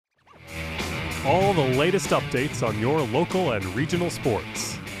all the latest updates on your local and regional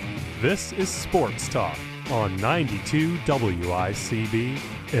sports. This is Sports Talk on 92 WICB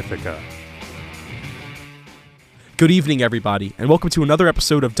Ithaca. Good evening, everybody, and welcome to another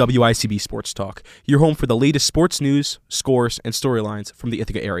episode of WICB Sports Talk, your home for the latest sports news, scores, and storylines from the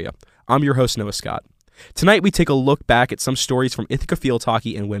Ithaca area. I'm your host, Noah Scott. Tonight, we take a look back at some stories from Ithaca Field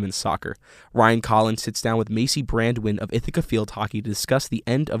Hockey and women's soccer. Ryan Collins sits down with Macy Brandwin of Ithaca Field Hockey to discuss the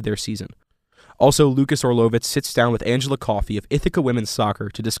end of their season. Also, Lucas Orlovitz sits down with Angela Coffey of Ithaca Women's Soccer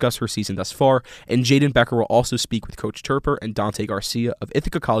to discuss her season thus far, and Jaden Becker will also speak with Coach Turper and Dante Garcia of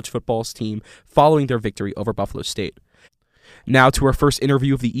Ithaca College Football's team following their victory over Buffalo State. Now to our first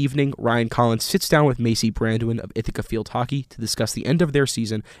interview of the evening, Ryan Collins sits down with Macy Brandwin of Ithaca Field Hockey to discuss the end of their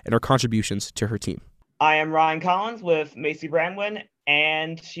season and her contributions to her team. I am Ryan Collins with Macy Brandwin,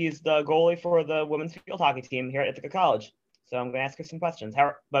 and she's the goalie for the women's field hockey team here at Ithaca College. So I'm going to ask her some questions.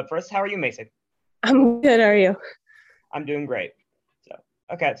 But first, how are you, Macy? I'm good. How are you? I'm doing great.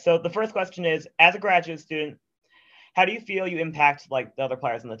 So the first question is, as a graduate student, how do you feel you impact the other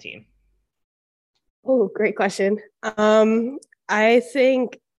players on the team? Oh, great question. I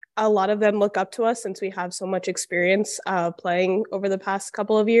think a lot of them look up to us since we have so much experience playing over the past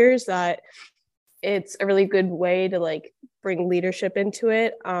couple of years that it's a really good way to bring leadership into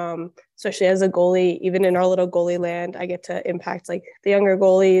it, especially as a goalie. Even in our little goalie land, I get to impact the younger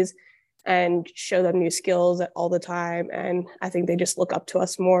goalies and show them new skills all the time. And I think they just look up to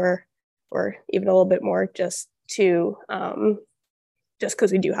us more, or even a little bit more, just because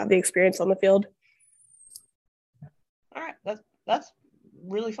we do have the experience on the field. All right, that's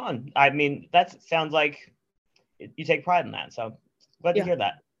really fun. I mean, that sounds like you take pride in that. So glad to hear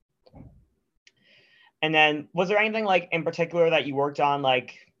that. And then, was there anything in particular that you worked on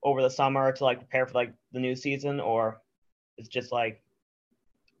over the summer to prepare for the new season, or it's just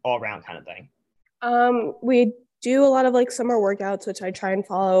all around kind of thing? We do a lot of summer workouts, which I try and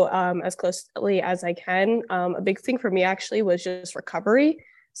follow as closely as I can. A big thing for me actually was just recovery.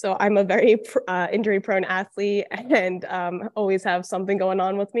 So I'm a very injury prone athlete and always have something going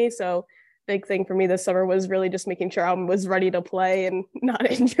on with me. So big thing for me this summer was really just making sure I was ready to play and not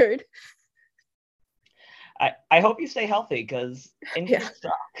injured. I hope you stay healthy because injuries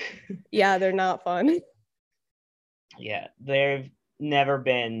suck. Yeah, they're not fun. Yeah, they've never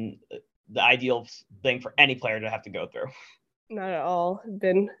been the ideal thing for any player to have to go through. Not at all.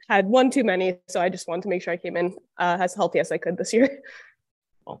 Had one too many, so I just wanted to make sure I came in as healthy as I could this year.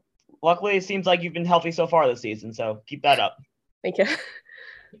 Well, luckily, it seems like you've been healthy so far this season, so keep that up. Thank you.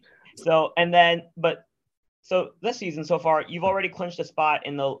 So this season so far, you've already clinched a spot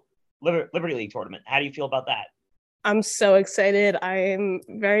in the Liberty League tournament. How do you feel about that? I'm so excited. I'm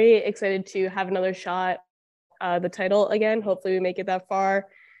very excited to have another shot the title again. Hopefully we make it that far.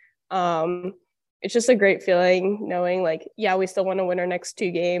 It's just a great feeling knowing we still want to win our next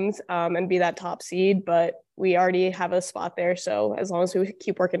two games and be that top seed, but we already have a spot there. So as long as we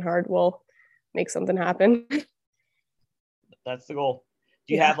keep working hard, we'll make something happen. That's the goal.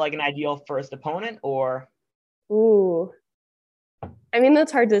 Do you have an ideal first opponent or? Ooh. I mean,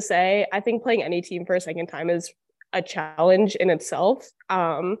 that's hard to say. I think playing any team for a second time is a challenge in itself.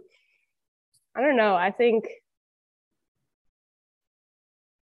 I don't know. I think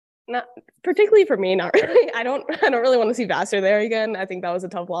not particularly for me, not really. I don't really want to see Vassar there again. I think that was a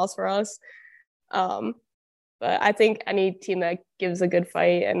tough loss for us. But I think any team that gives a good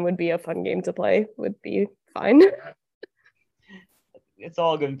fight and would be a fun game to play would be fine. It's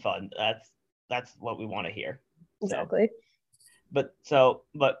all good fun. That's what we want to hear. Exactly. But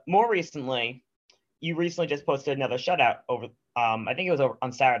more recently, you recently just posted another shutout over. I think it was over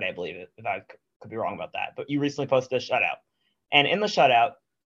on Saturday, I believe, if I could be wrong about that. But you recently posted a shutout, and in the shutout,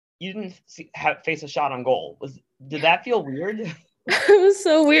 you didn't face a shot on goal. Did that feel weird? It was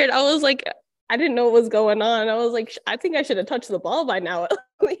so weird. I was I didn't know what was going on. I was I think I should have touched the ball by now at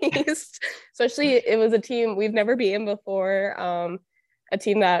least. Especially it was a team we've never been in before. A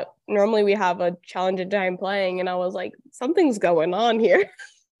team that normally we have a challenging time playing, and I was something's going on here.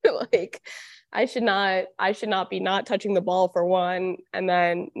 I should not be not touching the ball for one, and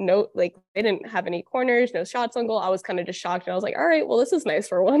then they didn't have any corners, no shots on goal. I was kind of just shocked, and I was all right, well, this is nice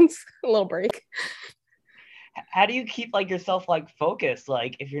for once. A little break. How do you keep yourself focused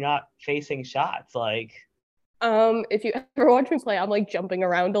if you're not facing shots If you ever watch me play, I'm jumping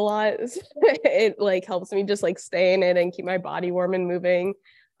around a lot. It helps me just stay in it and keep my body warm and moving.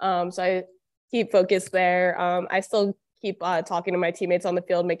 So I keep focused there. I still keep talking to my teammates on the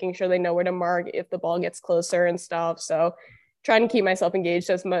field, making sure they know where to mark if the ball gets closer and stuff. So trying to keep myself engaged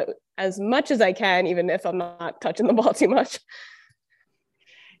as much as I can, even if I'm not touching the ball too much.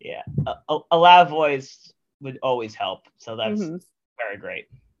 Yeah, a loud voice would always help. So that's very great.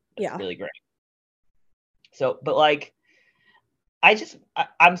 That's really great. So, but like,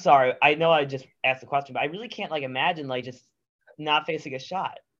 I'm sorry. I know I just asked the question, but I really can't like imagine like just not facing a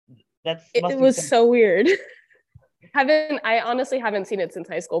shot. It was so weird. I honestly haven't seen it since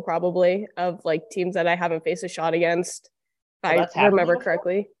high school, probably, of like teams that I haven't faced a shot against. If I remember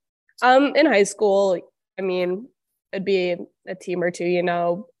correctly. In high school, I mean, it'd be a team or two, you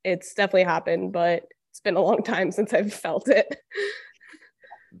know. It's definitely happened, but it's been a long time since I've felt it.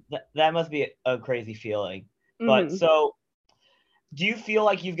 That must be a crazy feeling. But so, do you feel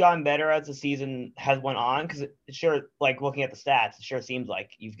like you've gotten better as the season has went on? Because it sure, like looking at the stats, it sure seems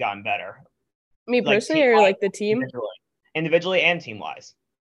like you've gotten better. Me personally, or like the team? Individually and team-wise.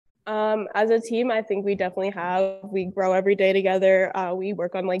 As a team, I think we definitely have. We grow every day together. We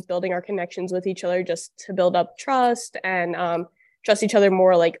work on like building our connections with each other just to build up trust and trust each other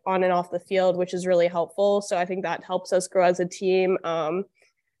more like on and off the field, which is really helpful. So I think that helps us grow as a team.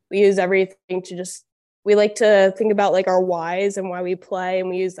 We use everything to we like to think about like our whys and why we play, and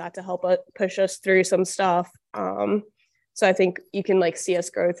we use that to help push us through some stuff. So I think you can like see us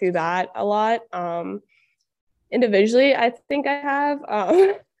grow through that a lot. Individually, I think I have.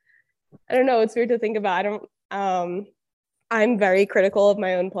 I don't know. It's weird to think about. I'm very critical of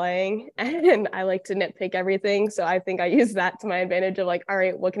my own playing, and I like to nitpick everything. So I think I use that to my advantage of like, all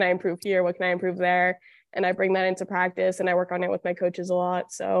right, what can I improve here? What can I improve there? And I bring that into practice, and I work on it with my coaches a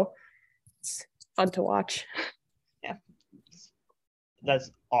lot. So it's fun to watch. Yeah,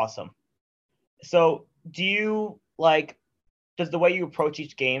 that's awesome. So do you like, does the way you approach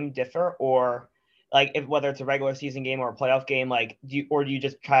each game differ, or like whether it's a regular season game or a playoff game, like do you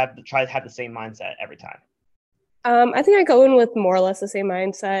just try to have the same mindset every time? I think I go in with more or less the same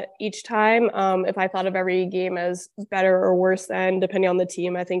mindset each time. If I thought of every game as better or worse than, depending on the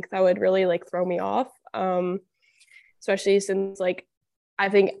team, I think that would really like throw me off. Especially since like I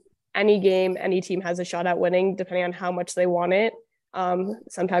think any game, any team has a shot at winning, depending on how much they want it.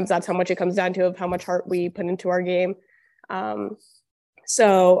 Sometimes that's how much it comes down to, of how much heart we put into our game.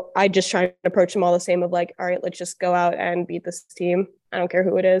 So I just try to approach them all the same of like, all right, let's just go out and beat this team. I don't care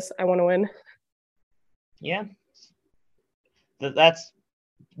who it is. I want to win. Yeah. That's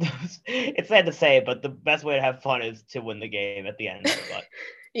it's sad to say, but the best way to have fun is to win the game at the end. But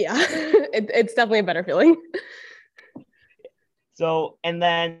yeah, it's definitely a better feeling. So, and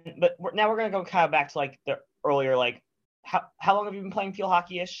then, but now we're going to go kind of back to like the earlier, like how long have you been playing field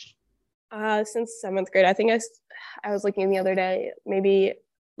hockey-ish? Since 7th grade. I think I was looking the other day, maybe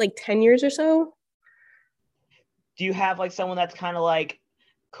like 10 years or so. Do you have like someone that's kind of like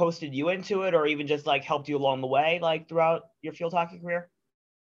coasted you into it, or even just like helped you along the way, like throughout your field hockey career?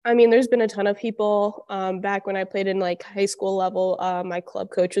 I mean, there's been a ton of people. Back when I played in like high school level, my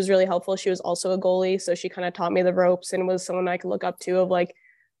club coach was really helpful. She was also a goalie, so she kind of taught me the ropes and was someone I could look up to of like,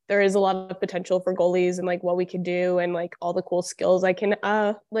 there is a lot of potential for goalies and like what we could do and like all the cool skills I can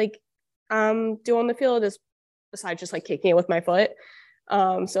do on the field is besides just like kicking it with my foot.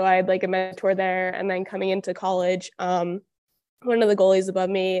 So I had like a mentor there, and then coming into college, one of the goalies above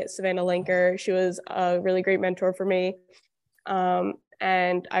me, Savannah Linker, she was a really great mentor for me.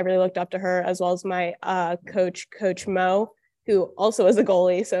 And I really looked up to her, as well as my Coach Mo, who also is a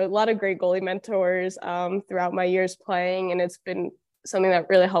goalie. So a lot of great goalie mentors throughout my years playing. And it's been something that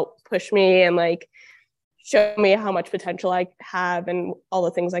really helped push me and like show me how much potential I have and all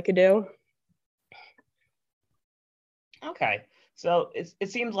the things I could do. Okay. So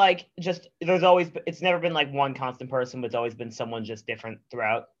it seems like just it's never been like one constant person, but it's always been someone just different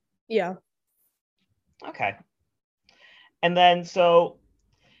throughout. Yeah. Okay. And then so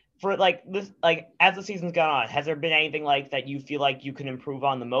for like this, like as the season's gone on, has there been anything like that you feel like you can improve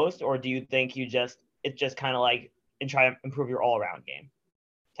on the most, or do you think it's just kind of like and try to improve your all around game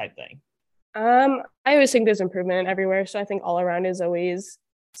type thing? I always think there's improvement everywhere, so I think all around is always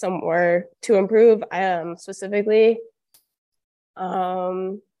somewhere to improve. Specifically,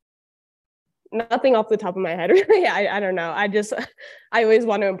 nothing off the top of my head really. I don't know. I always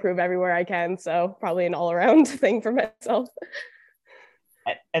want to improve everywhere I can, so probably an all around thing for myself.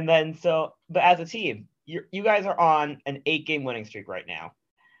 And then but as a team, you guys are on an 8-game winning streak right now.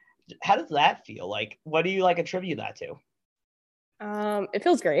 How does that feel? Like, what do you like attribute that to? It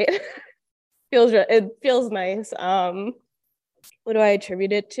feels great. It feels nice. What do I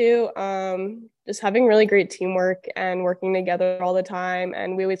attribute it to? Just having really great teamwork and working together all the time.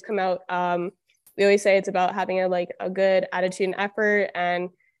 And we always come out, we always say it's about having a good attitude and effort, and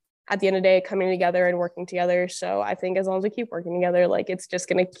at the end of the day, coming together and working together. So I think as long as we keep working together, like it's just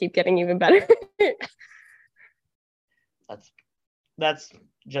going to keep getting even better. That's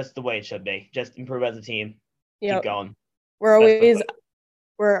just the way it should be. Just improve as a team. Yep. Keep going. We're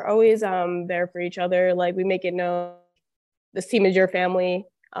always there for each other. Like, we make it known this team is your family.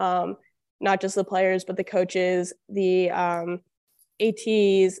 Not just the players, but the coaches, the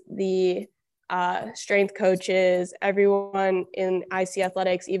ATs, the strength coaches, everyone in IC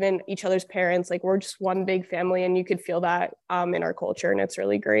athletics, even each other's parents. Like, we're just one big family, and you could feel that in our culture, and it's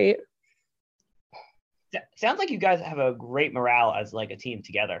really great. Sounds like you guys have a great morale as like a team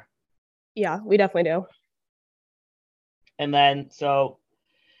together. Yeah, we definitely do. And then, so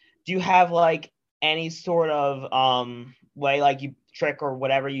do you have like any sort of way, like you trick or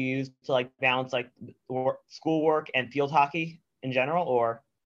whatever you use to like balance like schoolwork and field hockey in general, or?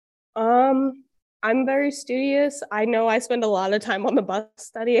 I'm very studious. I know I spend a lot of time on the bus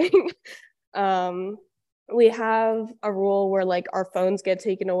studying. We have a rule where like our phones get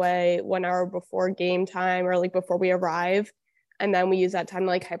taken away 1 hour before game time or like before we arrive. And then we use that time to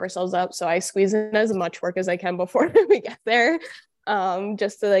like hype ourselves up. So I squeeze in as much work as I can before we get there,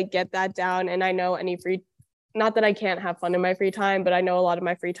 just to like get that down. And I know not that I can't have fun in my free time, but I know a lot of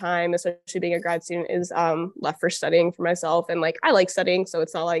my free time, especially being a grad student, is left for studying for myself. And like, I like studying, so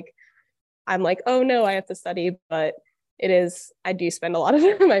it's not like I'm like, oh no, I have to study, but I do spend a lot of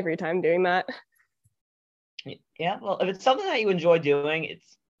my free time doing that. Yeah, well, if it's something that you enjoy doing,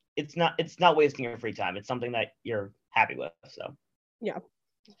 it's not wasting your free time. It's something that you're happy with. So yeah.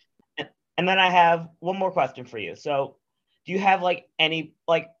 And then I have one more question for you. So do you have like any,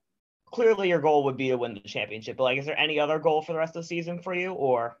 like, clearly your goal would be to win the championship, but like, is there any other goal for the rest of the season for you,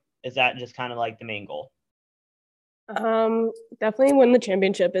 or is that just kind of like the main goal? Definitely win the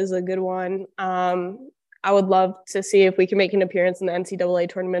championship is a good one. I would love to see if we can make an appearance in the NCAA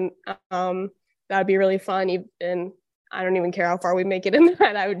tournament. That'd be really fun. And I don't even care how far we make it in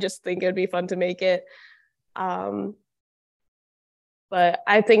that. I would just think it would be fun to make it. But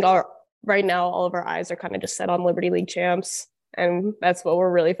I think right now, all of our eyes are kind of just set on Liberty League champs, and that's what we're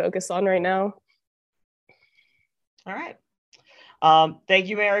really focused on right now. All right. Thank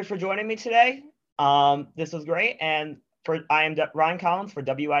you, Mary, for joining me today. This was great. And I am Ryan Collins for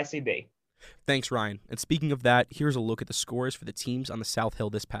WICB. Thanks, Ryan. And speaking of that, here's a look at the scores for the teams on the South Hill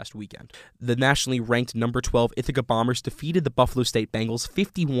this past weekend. The nationally ranked number 12 Ithaca Bombers defeated the Buffalo State Bengals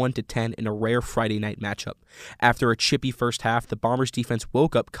 51-10 in a rare Friday night matchup. After a chippy first half, the Bombers defense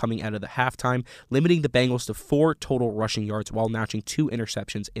woke up coming out of the halftime, limiting the Bengals to 4 total rushing yards while notching 2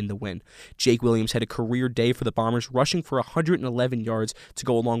 interceptions in the win. Jake Williams had a career day for the Bombers, rushing for 111 yards to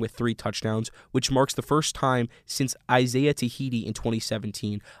go along with 3 touchdowns, which marks the first time since Isaiah Tahiti in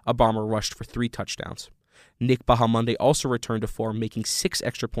 2017 a Bomber rushed for 3 touchdowns. Nick Bahamonde also returned to form, making 6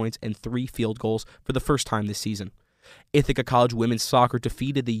 extra points and 3 field goals for the first time this season. Ithaca College women's soccer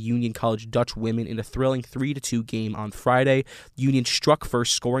defeated the Union College Dutch women in a thrilling 3-2 game on Friday. Union struck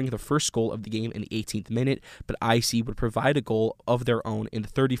first, scoring the first goal of the game in the 18th minute, but IC would provide a goal of their own in the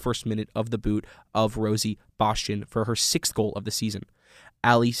 31st minute of the boot of Rosie Bastian for her 6th goal of the season.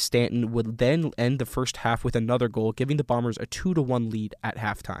 Allie Stanton would then end the first half with another goal, giving the Bombers a 2-1 lead at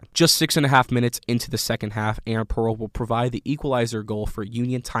halftime. Just 6.5 minutes into the second half, Aaron Pearl will provide the equalizer goal for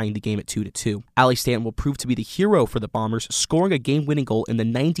Union, tying the game at 2-2. Allie Stanton will prove to be the hero for the Bombers, scoring a game-winning goal in the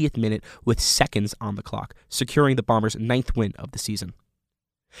 90th minute with seconds on the clock, securing the Bombers' 9th win of the season.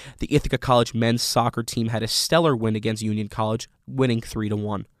 The Ithaca College men's soccer team had a stellar win against Union College, winning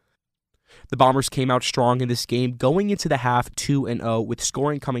 3-1. The Bombers came out strong in this game, going into the half 2-0, with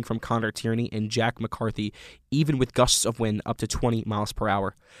scoring coming from Connor Tierney and Jack McCarthy, even with gusts of wind up to 20 miles per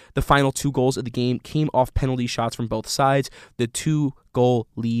hour. The final 2 goals of the game came off penalty shots from both sides. The 2-goal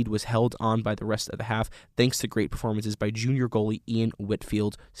lead was held on by the rest of the half, thanks to great performances by junior goalie Ian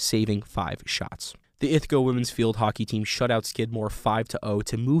Whitfield, saving 5 shots. The Ithaca women's field hockey team shut out Skidmore 5-0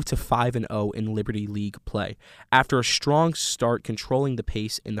 to move to 5-0 in Liberty League play. After a strong start controlling the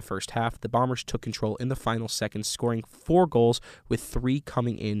pace in the first half, the Bombers took control in the final seconds, scoring 4 goals with 3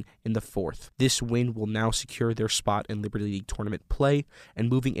 coming in the 4th. This win will now secure their spot in Liberty League tournament play, and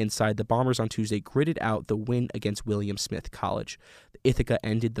moving inside, the Bombers on Tuesday gritted out the win against William Smith College. Ithaca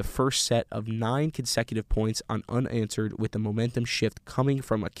ended the first set of 9 consecutive points on unanswered, with the momentum shift coming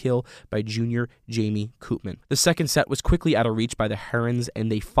from a kill by junior Jamie Koopman. The second set was quickly out of reach by the Herons,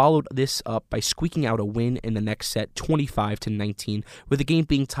 and they followed this up by squeaking out a win in the next set 25-19, with the game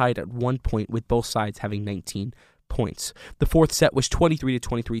being tied at 1 point with both sides having 19 points. The fourth set was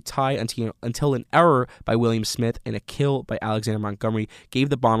 23-23 tie until an error by William Smith and a kill by Alexander Montgomery gave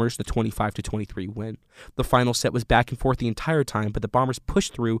the Bombers the 25-23 win. The final set was back and forth the entire time, but the Bombers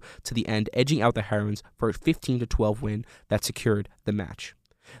pushed through to the end, edging out the Herons for a 15-12 win that secured the match.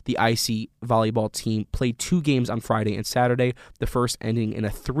 The IC volleyball team played 2 games on Friday and Saturday, the first ending in a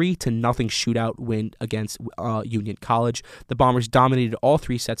 3-0 shootout win against Union College. The Bombers dominated all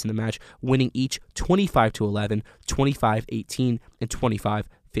 3 sets in the match, winning each 25-11, 25-18, and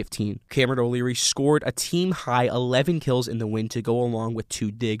 25-15. Cameron O'Leary scored a team-high 11 kills in the win to go along with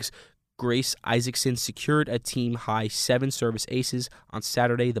 2 digs. Grace Isaacson secured a team-high 7 service aces. On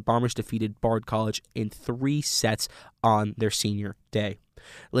Saturday, the Bombers defeated Bard College in 3 sets on their senior day.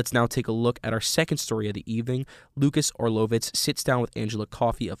 Let's now take a look at our second story of the evening. Lucas Orlovitz sits down with Angela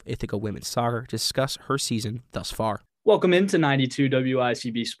Coffey of Ithaca Women's Soccer to discuss her season thus far. Welcome into 92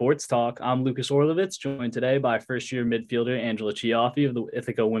 WICB Sports Talk. I'm Lucas Orlovitz, joined today by first-year midfielder Angela Chiaffi of the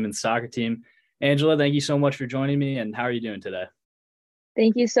Ithaca Women's Soccer team. Angela, thank you so much for joining me, and how are you doing today?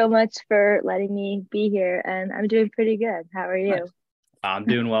 Thank you so much for letting me be here, and I'm doing pretty good. How are you? Nice. I'm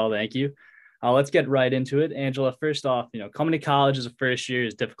doing well, thank you. Let's get right into it. Angela, first off, coming to college as a first year,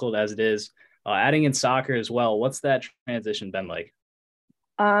 as difficult as it is, adding in soccer as well, what's that transition been like?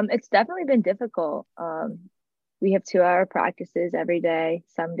 It's definitely been difficult. We have 2-hour practices every day.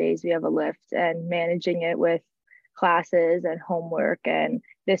 Some days we have a lift, and managing it with classes and homework. And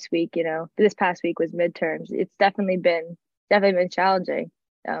this week, this past week was midterms. It's definitely been challenging,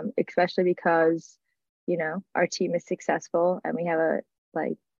 especially because, our team is successful and we have a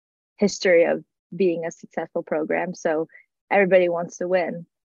history of being a successful program. So everybody wants to win.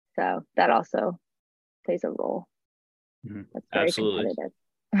 So that also plays a role. Mm-hmm. That's very Absolutely.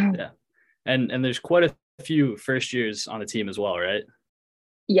 competitive. Yeah. And there's quite a few first years on the team as well, right?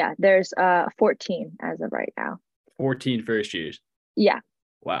 Yeah, there's 14 as of right now. 14 first years. Yeah.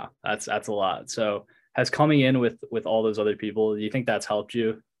 Wow. That's a lot. So has coming in with all those other people, do you think that's helped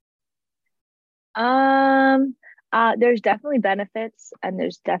you? There's definitely benefits, and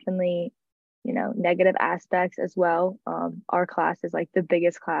there's definitely, negative aspects as well. Our class is the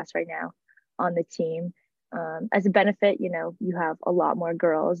biggest class right now on the team. As a benefit, you have a lot more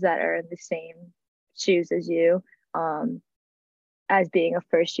girls that are in the same shoes as you, as being a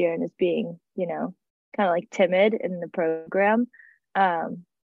first year and as being, kind of timid in the program.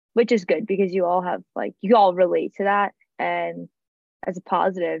 Which is good because you all have you all relate to that, and as a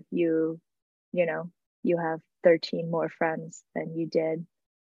positive, you have 13 more friends than you did,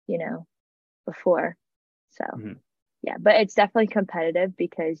 before. So yeah, but it's definitely competitive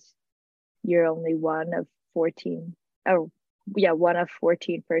because you're only one of 14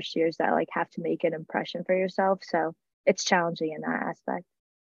 first years that have to make an impression for yourself. So it's challenging in that aspect.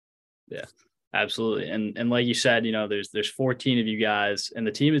 Yeah. Absolutely. And like you said, there's 14 of you guys, and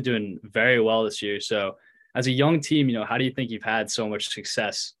the team is doing very well this year. So as a young team, how do you think you've had so much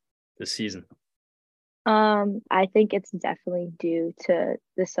success this season? I think it's definitely due to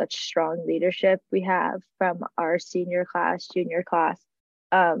the such strong leadership we have from our senior class, junior class.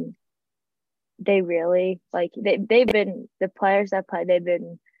 They really they've been the players that play, they've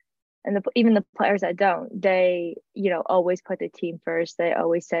been, and even the players that don't, they, always put the team first. They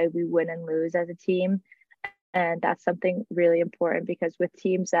always say we win and lose as a team. And that's something really important because with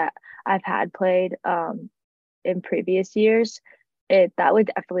teams that I've had played in previous years, that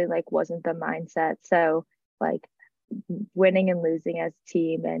would definitely wasn't the mindset. So winning and losing as a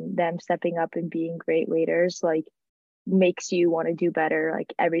team and them stepping up and being great leaders, makes you want to do better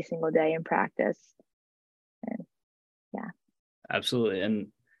every single day in practice. And yeah. Absolutely. And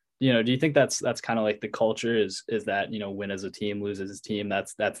do you think that's kind of the culture is that, win as a team, lose as a team?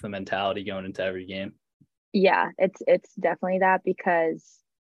 That's the mentality going into every game. Yeah, it's definitely that because,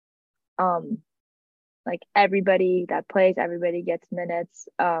 everybody that plays, everybody gets minutes,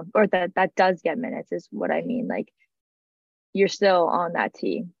 or that does get minutes is what I mean. You're still on that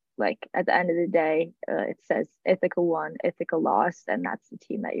team. At the end of the day, it says Ithaca won, Ithaca lost, and that's the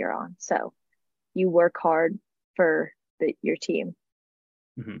team that you're on. So you work hard for your team.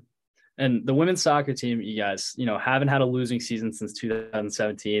 Mm-hmm. And the women's soccer team, you guys, haven't had a losing season since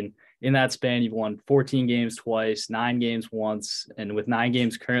 2017. In that span, you've won 14 games twice, 9 games once, and with 9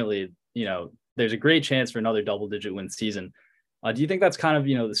 games currently, there's a great chance for another double-digit win season. Do you think that's kind of,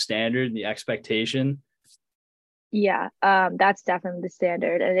 the standard, the expectation? Yeah, that's definitely the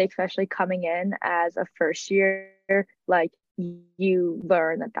standard, and especially coming in as a first year, you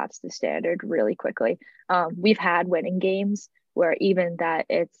learn that that's the standard really quickly. We've had winning games where even that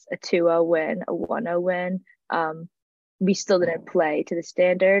it's a 2-0 win, a 1-0 win, we still didn't play to the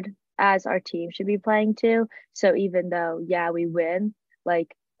standard as our team should be playing to. So even though, we win, we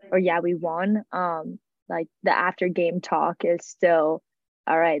won, the after game talk is still,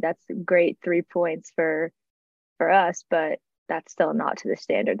 all right, that's a great 3 points for us, but that's still not to the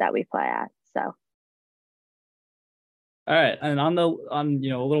standard that we play at. So All right, and on a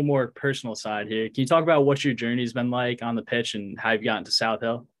little more personal side here, can you talk about what your journey's been like on the pitch and how you've gotten to South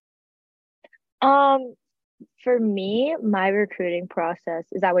Hill? Um, for me, my recruiting process,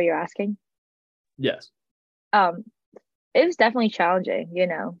 is that what you're asking? Yes. Um, it was definitely challenging,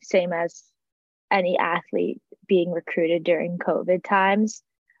 same as any athlete being recruited during COVID times.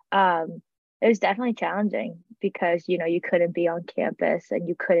 It was definitely challenging because, you couldn't be on campus and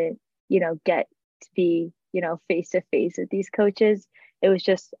you couldn't, get to be, face to face with these coaches. It was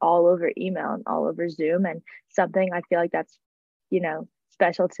just all over email and all over Zoom. And something I feel like that's,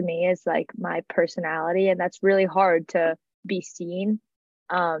 special to me is like my personality. And that's really hard to be seen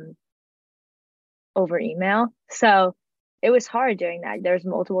over email. So it was hard doing that. There's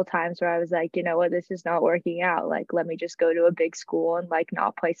multiple times where I was like, you know what, this is not working out. Like, let me just go to a big school and like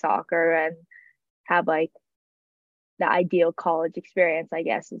not play soccer and have like the ideal college experience, I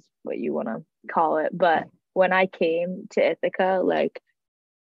guess is what you want to call it. But when I came to Ithaca,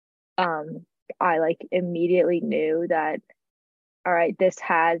 I like immediately knew that, all right, this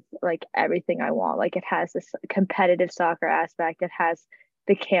has like everything I want. Like it has this competitive soccer aspect. It has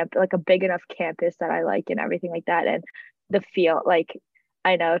the camp, like a big enough campus that I like and everything like that. And the feel, like,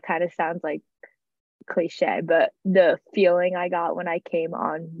 I know it kind of sounds like cliche, but the feeling I got when I came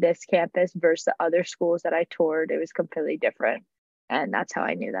on this campus versus the other schools that I toured, it was completely different. And that's how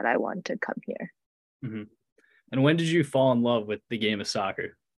I knew that I wanted to come here. Mm-hmm. And when did you fall in love with the game of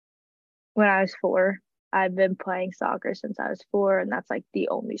soccer? When I was 4. I've been playing soccer since I was 4, and that's like the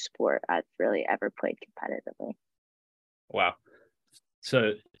only sport I've really ever played competitively. Wow.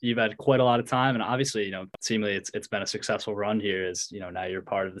 So you've had quite a lot of time, and obviously, seemingly it's been a successful run here as, now you're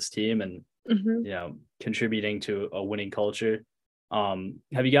part of this team and, contributing to a winning culture.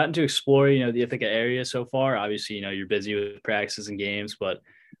 Have you gotten to explore, the Ithaca area so far? Obviously, you're busy with practices and games, but,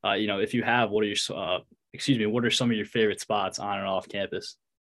 if you have, what are some of your favorite spots on and off campus?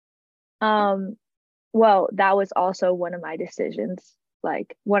 Well, that was also one of my decisions,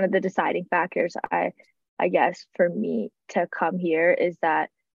 like one of the deciding factors I guess for me to come here is that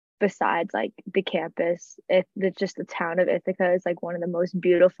besides like the campus, just the town of Ithaca is like one of the most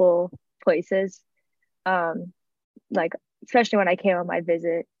beautiful places. Like especially when I came on my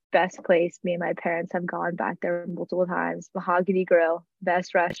visit, best place. Me and my parents have gone back there multiple times. Mahogany Grill,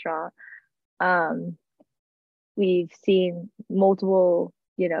 best restaurant. We've seen multiple,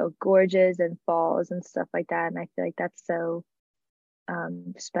 gorges and falls and stuff like that, and I feel like that's so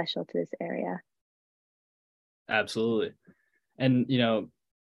special to this area. Absolutely. And,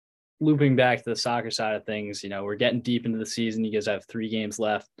 looping back to the soccer side of things, we're getting deep into the season. You guys have 3 games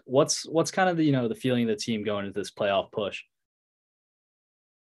left. What's kind of the, the feeling of the team going into this playoff push?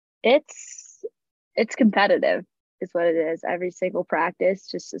 It's competitive is what it is. Every single practice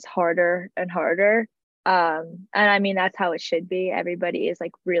just is harder and harder. And I mean, that's how it should be. Everybody is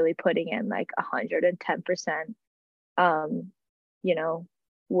like really putting in like 110%,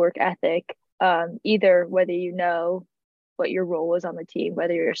 work ethic. Either whether what your role is on the team,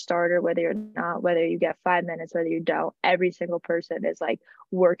 whether you're a starter, whether you're not, whether you get 5 minutes, whether you don't, every single person is like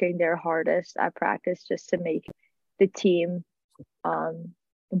working their hardest at practice just to make the team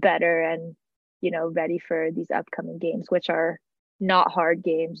better and, ready for these upcoming games, which are not hard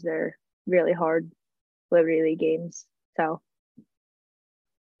games. They're really hard Liberty League games. So.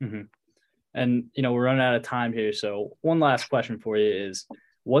 Mm-hmm. And, we're running out of time here. So one last question for you is,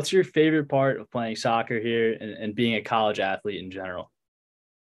 what's your favorite part of playing soccer here and being a college athlete in general?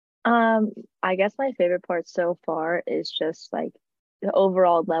 I guess my favorite part so far is just like the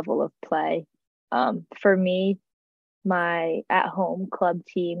overall level of play. For me, my at-home club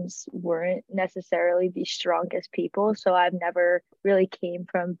teams weren't necessarily the strongest people, so I've never really came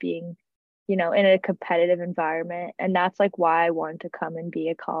from being, in a competitive environment, and that's like why I wanted to come and be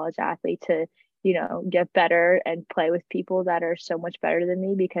a college athlete to get better and play with people that are so much better than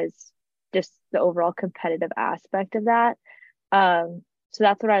me, because just the overall competitive aspect of that. So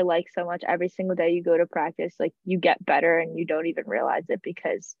that's what I like so much. Every single day you go to practice, like you get better and you don't even realize it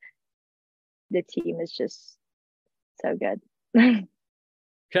because the team is just so good.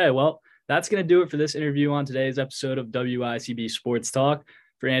 Okay, well, that's going to do it for this interview on today's episode of WICB Sports Talk.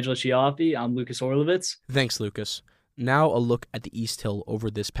 For Angela Chiaffi, I'm Lucas Orlovitz. Thanks, Lucas. Now a look at the East Hill over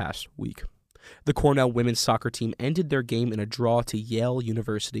this past week. The Cornell women's soccer team ended their game in a draw to Yale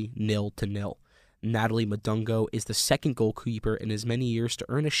University 0-0. Natalie Madungo is the second goalkeeper in as many years to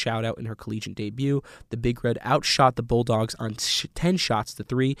earn a shout-out in her collegiate debut. The Big Red outshot the Bulldogs on 10 shots to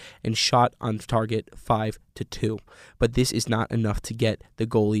 3 and shot on target 5-2. But this is not enough to get the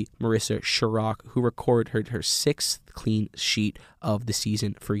goalie Marissa Sharrock, who recorded her 6th clean sheet of the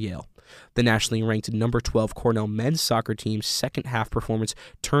season for Yale. The nationally ranked number 12 Cornell men's soccer team's second half performance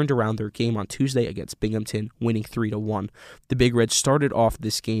turned around their game on Tuesday against Binghamton, winning 3-1. The Big Reds started off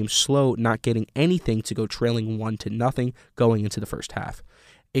this game slow, not getting anything to go trailing 1-0 going into the first half.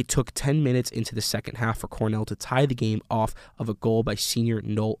 It took 10 minutes into the second half for Cornell to tie the game off of a goal by senior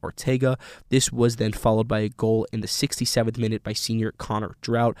Noel Ortega. This was then followed by a goal in the 67th minute by senior Connor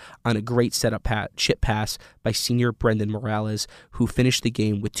Drought on a great setup chip pass by senior Brendan Morales, who finished the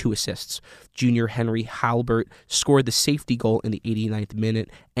game with 2 assists. Junior Henry Halbert scored the safety goal in the 89th minute,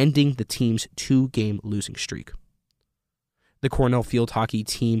 ending the team's 2-game losing streak. The Cornell field hockey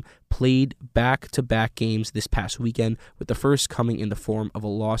team played back-to-back games this past weekend, with the first coming in the form of a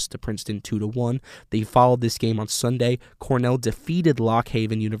loss to Princeton 2-1. They followed this game on Sunday. Cornell defeated Lock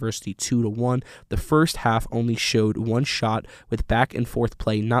Haven University 2-1. The first half only showed 1 shot, with back-and-forth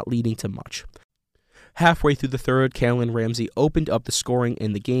play not leading to much. Halfway through the third, Kaylin Ramsey opened up the scoring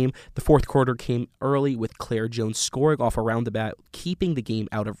in the game. The fourth quarter came early, with Claire Jones scoring off a roundabout, keeping the game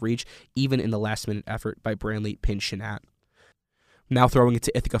out of reach, even in the last-minute effort by Brantley Pinchinat. Now throwing it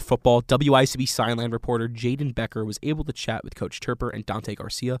to Ithaca football, WICB sideline reporter Jaden Becker was able to chat with Coach Turper and Dante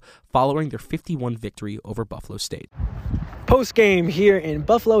Garcia following their 51 victory over Buffalo State. Post-game here in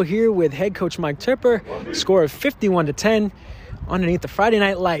Buffalo, here with head coach Mike Turper, score of 51-10 underneath the Friday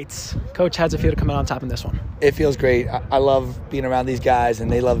night lights. Coach, how's it feel to come out on top in this one? It feels great. I love being around these guys, and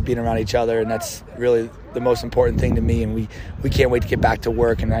they love being around each other, and that's really the most important thing to me, and we can't wait to get back to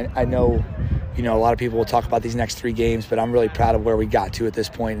work. And I know, a lot of people will talk about these next 3 games, but I'm really proud of where we got to at this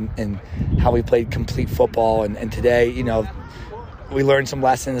point and how we played complete football. And today, we learned some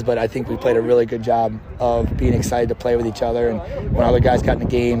lessons, but I think we played a really good job of being excited to play with each other. And when other guys got in the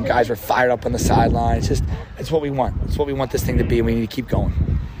game, guys were fired up on the sideline. It's what we want. It's what we want this thing to be, and we need to keep going.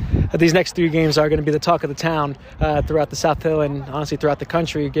 These next 3 games are going to be the talk of the town throughout the South Hill and honestly throughout the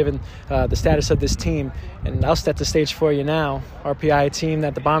country, given the status of this team. And I'll set the stage for you now. RPI, a team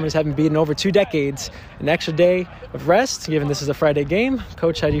that the Bombers haven't beaten over 2 decades. An extra day of rest, given this is a Friday game.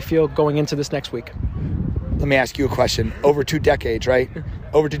 Coach, how do you feel going into this next week? Let me ask you a question. Over 2 decades, right?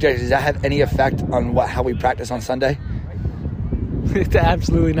 Over 2 decades, does that have any effect on how we practice on Sunday?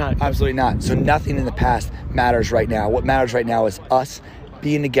 Absolutely not. Absolutely not. So nothing in the past matters right now. What matters right now is us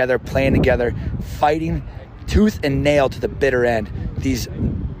being together, playing together, fighting tooth and nail to the bitter end this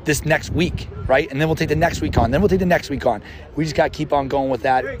next week, right? And then we'll take the next week on. Then we'll take the next week on. We just got to keep on going with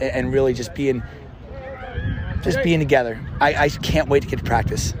that and really just being together. I can't wait to get to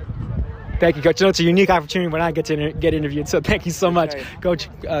practice. Thank you, Coach. It's a unique opportunity when I get to get interviewed, so thank you so much. Okay. Coach,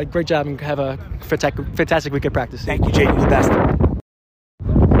 great job, and have a fantastic week at practice. Thank you, Jay. You're the best.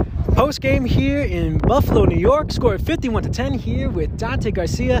 Post-game here in Buffalo, New York, score 51-10 here with Dante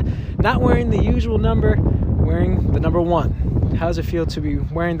Garcia, not wearing the usual number, wearing the number 1. How does it feel to be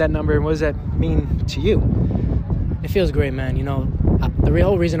wearing that number, and what does that mean to you? It feels great, man. The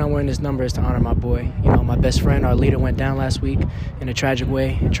whole reason I'm wearing this number is to honor my boy. My best friend, our leader, went down last week in a tragic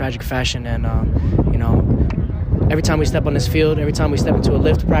way, in tragic fashion, and every time we step on this field, every time we step into a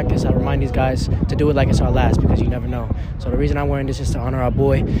lift practice, I remind these guys to do it like it's our last, because you never know. So the reason I'm wearing this is to honor our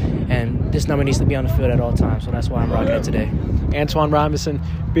boy, and this number needs to be on the field at all times, so that's why I'm rocking it today. Antoine Robinson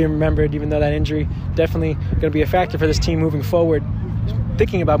being remembered, even though that injury definitely going to be a factor for this team moving forward.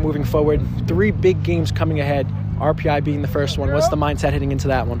 Thinking about moving forward, 3 big games coming ahead, RPI being the first one. What's the mindset heading into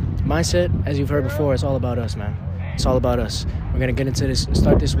that one? Mindset, as you've heard before, it's all about us, man. It's all about us. We're going to get into this,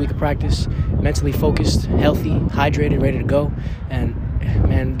 start this week of practice mentally focused, healthy, hydrated, ready to go. And,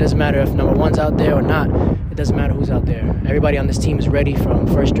 man, it doesn't matter if number 1's out there or not. It doesn't matter who's out there. Everybody on this team is ready from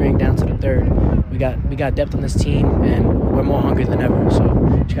first string down to the third. We got depth on this team, and we're more hungry than ever.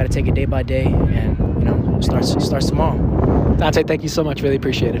 So just got to take it day by day, and, it starts tomorrow. Dante, thank you so much. Really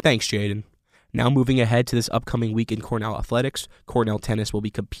appreciate it. Thanks, Jaden. Now moving ahead to this upcoming week in Cornell athletics, Cornell tennis will be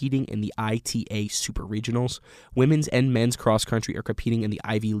competing in the ITA Super Regionals. Women's and men's cross country are competing in the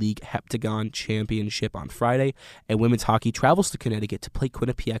Ivy League Heptagon Championship on Friday, and women's hockey travels to Connecticut to play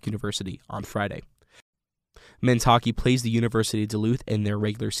Quinnipiac University on Friday. Men's hockey plays the University of Duluth in their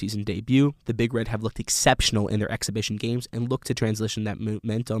regular season debut. The Big Red have looked exceptional in their exhibition games and look to transition that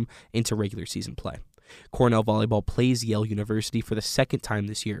momentum into regular season play. Cornell volleyball plays Yale University for the 2nd time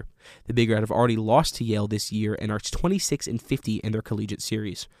this year. The Big Red have already lost to Yale this year and are 26-50 in their collegiate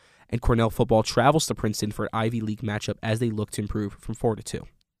series. And Cornell football travels to Princeton for an Ivy League matchup as they look to improve from 4-2.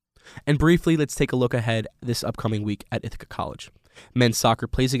 And briefly, let's take a look ahead this upcoming week at Ithaca College. Men's soccer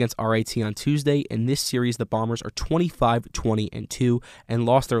plays against RIT on Tuesday. In this series, the Bombers are 25-20-2 and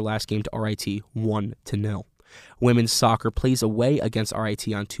lost their last game to RIT 1-0. Women's soccer plays away against RIT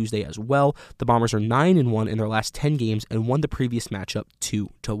on Tuesday as well. The Bombers are 9-1 in their last 10 games and won the previous matchup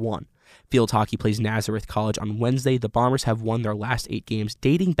 2-1. Field hockey plays Nazareth College on Wednesday. The Bombers have won their last 8 games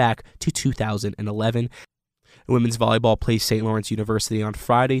dating back to 2011. Women's volleyball plays St. Lawrence University on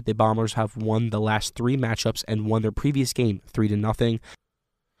Friday. The Bombers have won the last 3 matchups and won their previous game 3-0.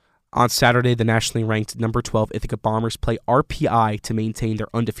 On Saturday, the nationally ranked number 12 Ithaca Bombers play RPI to maintain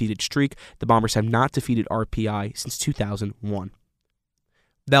their undefeated streak. The Bombers have not defeated RPI since 2001.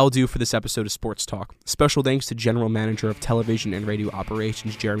 That'll do for this episode of Sports Talk. Special thanks to General Manager of Television and Radio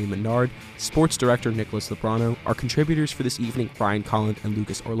Operations Jeremy Menard, Sports Director Nicholas Lebrano, our contributors for this evening Brian Collins and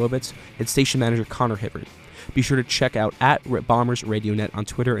Lucas Orlovitz, and Station Manager Connor Hibbert. Be sure to check out @Bombers RadioNet on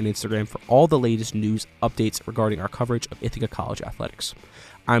Twitter and Instagram for all the latest news updates regarding our coverage of Ithaca College athletics.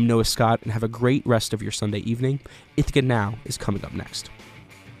 I'm Noah Scott, and have a great rest of your Sunday evening. Ithaca Now is coming up next.